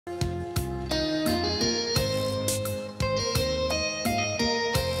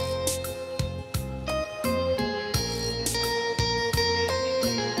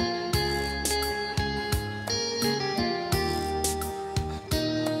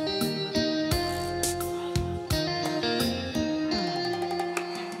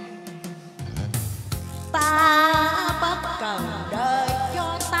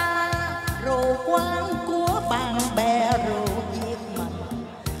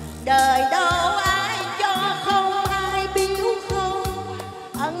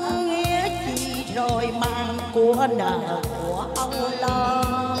của nợ của âu lo.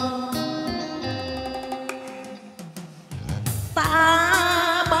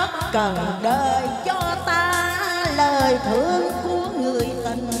 Ta bất cần đời cho ta lời thương của người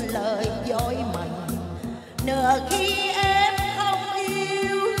tình, lời dối mình. Nửa khi em không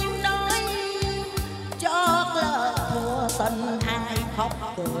yêu nhưng nói chót lỡ thua tình, ai khóc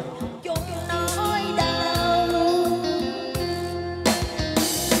cười chung nói đau.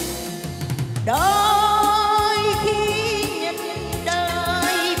 Đôi khi nhìn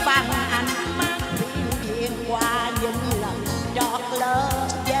đời bằng ánh mắt phiêu diên qua những lần trót lỡ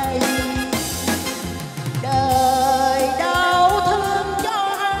dây. Đời đau thương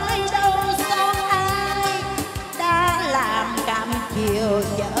cho ai đâu xót ai, đã làm cam chiều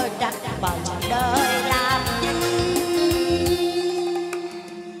chở trách bận đời làm chi.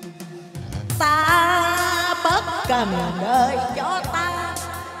 Ta bất cần đời cho ta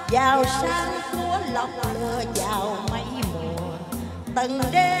giàu sang của lộc lừa vào mấy mùa. Từng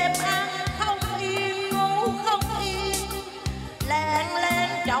đêm ăn không yên ngủ không yên, lén lén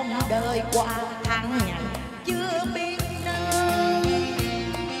trong đời qua tháng ngày chưa biết nơi.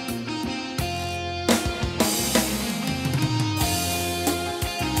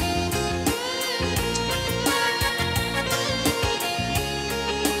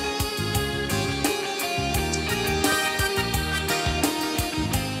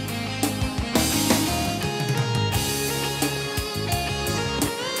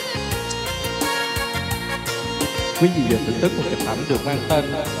 Quý vị vừa thưởng thức một kịch bản được mang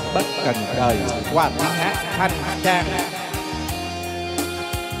tên Bất Cần Đời qua tiếng hát Thanh Trang.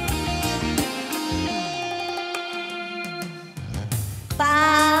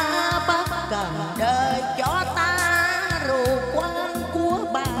 Ta bất cần đời cho ta rượu quan của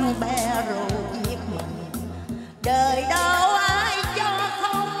bạn bè rượu giết mình. Đời đâu ai cho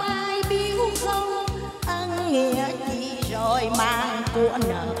không ai biếu không, ân nghĩa chi rồi mang của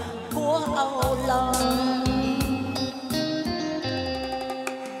nợ của âu lo.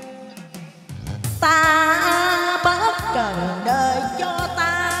 Ta bất cần đời cho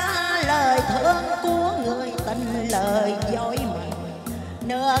ta lời thương của người tình, lời dối mình.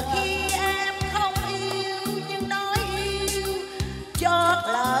 Nửa khi em không yêu nhưng nói yêu, chót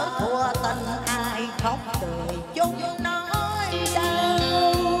lỡ thua tình, ai khóc cười chung nói đau.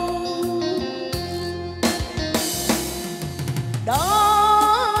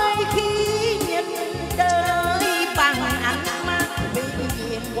 Đôi khi nhìn đời bằng ánh mắt bị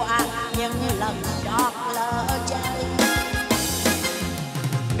diệt qua những lần trót lỡ dây.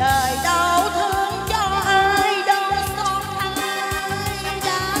 Đời đau thương cho ai đâu xót ai,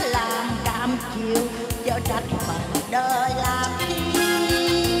 đã làm cam chiều cho trách phận đời làm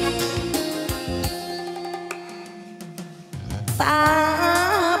chi.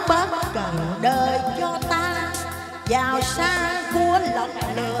 Ta bất cần đời cho ta giàu sang của lộc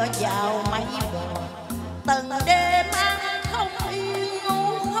lừa vào mấy mùa. Từng đêm ăn không yên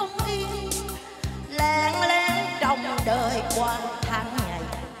ngủ không yên, lén lén trong đời qua tháng ngày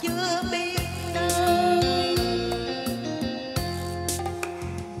chưa biết nơi.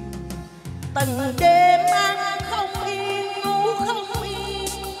 Từng đêm ăn không yên ngủ không yên,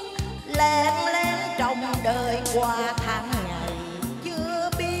 lén lén trong đời qua